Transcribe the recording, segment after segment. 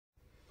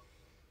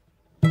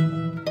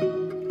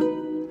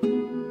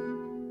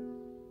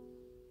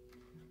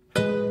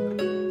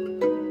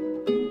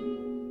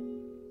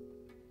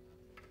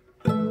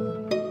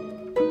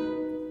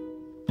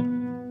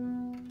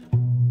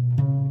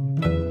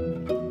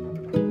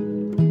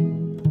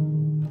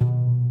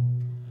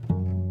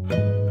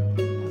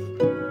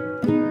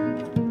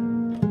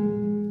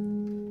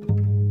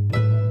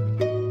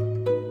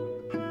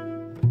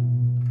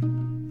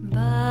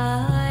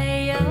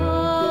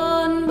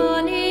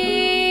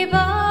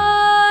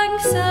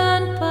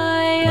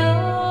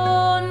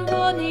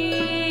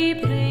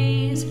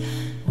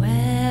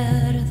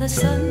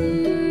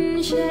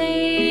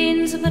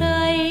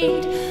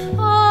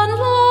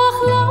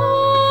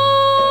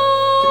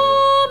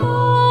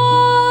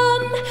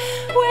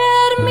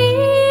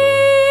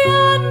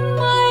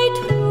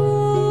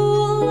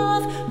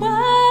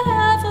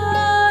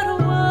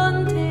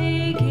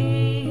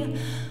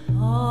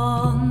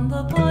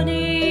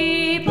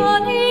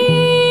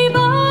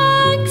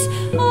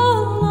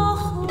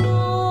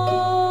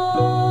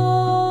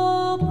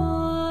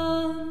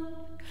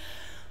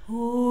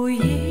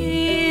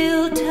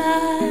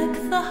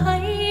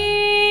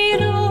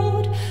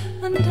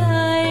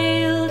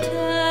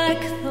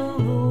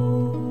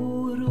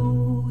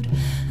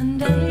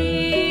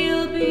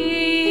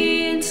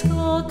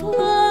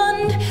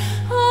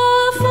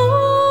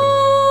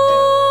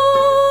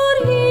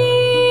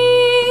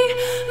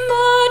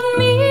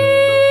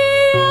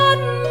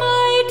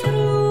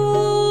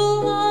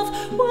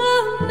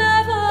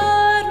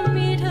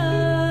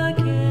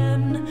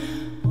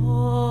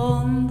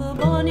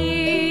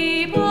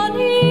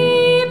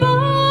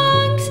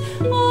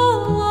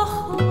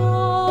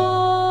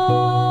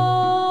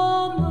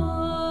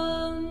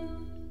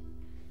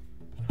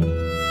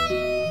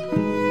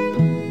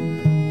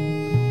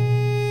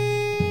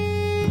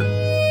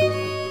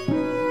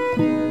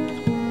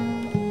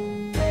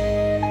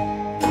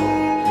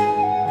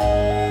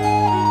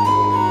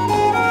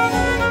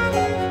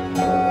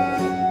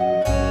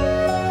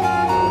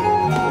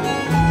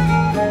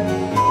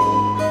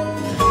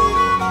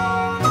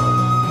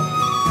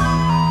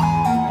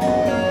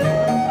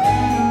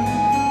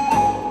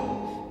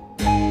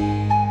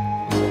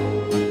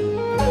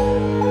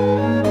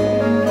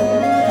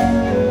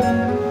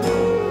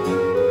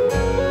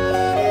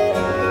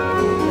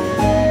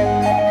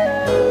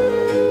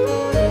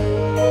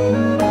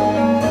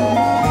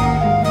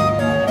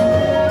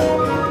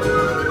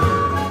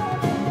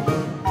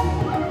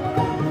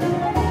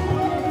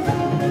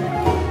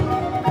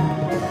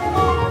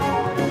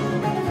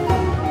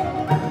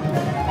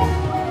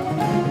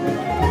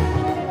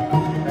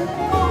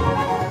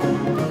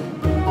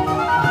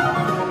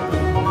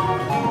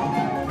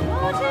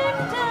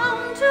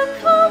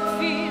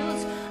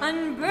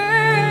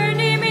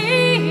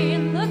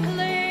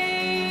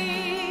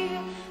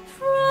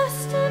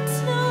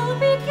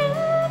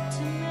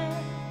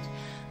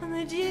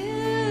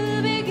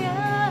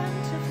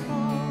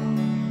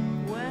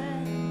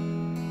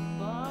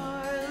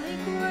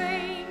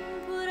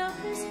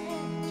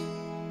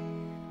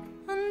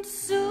and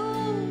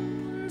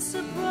soon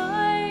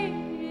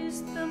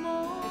surprised them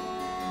all.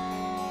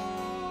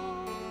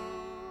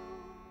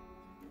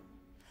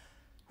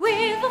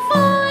 With a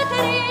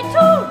fighting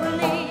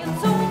truly and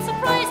soon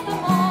surprised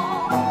them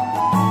all.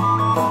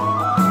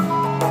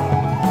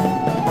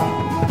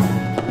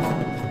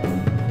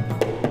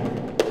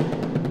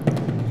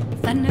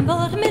 Fennen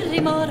var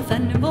mirri mar,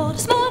 fennen var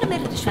smar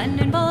mirri,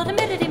 fennen var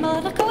mirri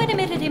mar, koine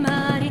mirri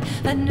mari.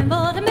 Fennen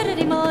var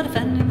mirri mar,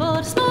 fennen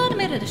var smar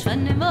mirri,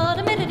 fennen var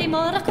mirri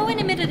mar,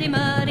 koine mirri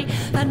mari.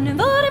 Fennen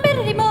var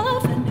mirri mar,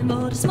 fennen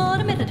var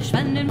smar mirri,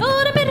 fennen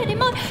var mirri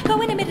mar,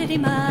 koine mirri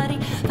mari.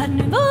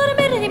 Fennen var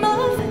mirri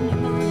mar,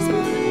 fennen var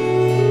smar.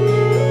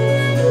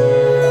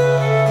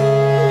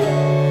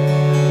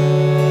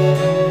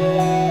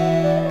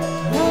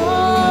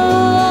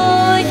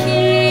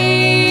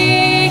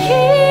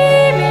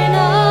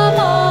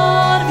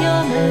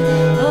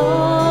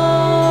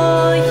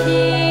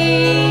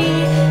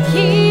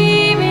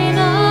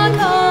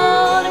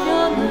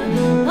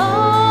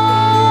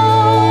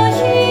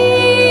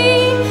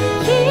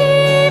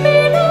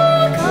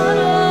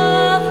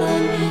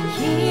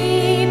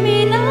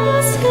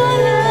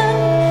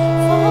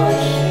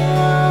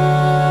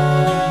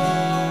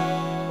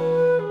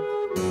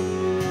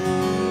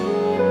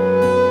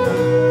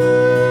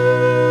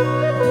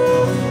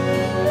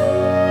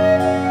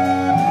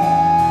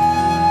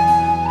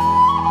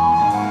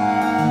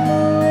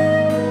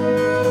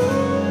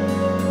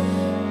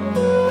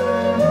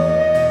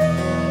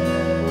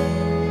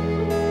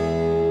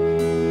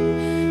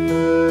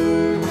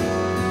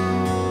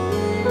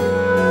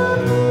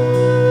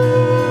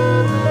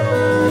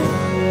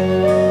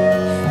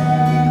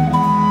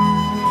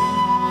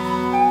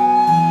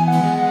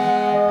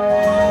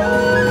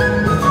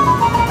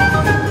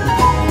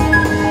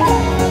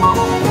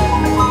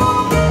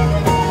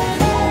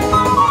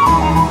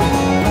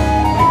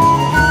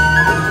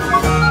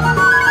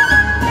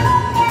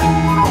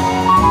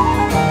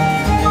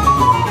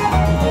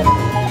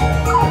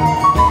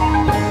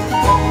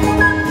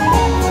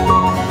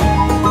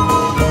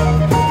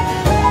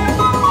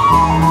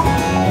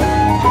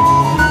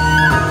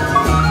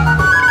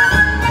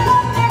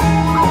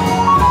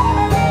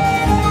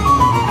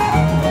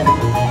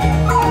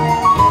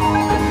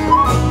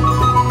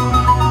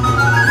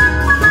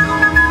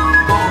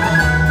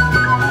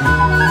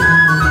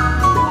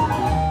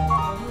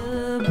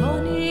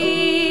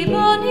 Bonnie,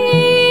 bonnie.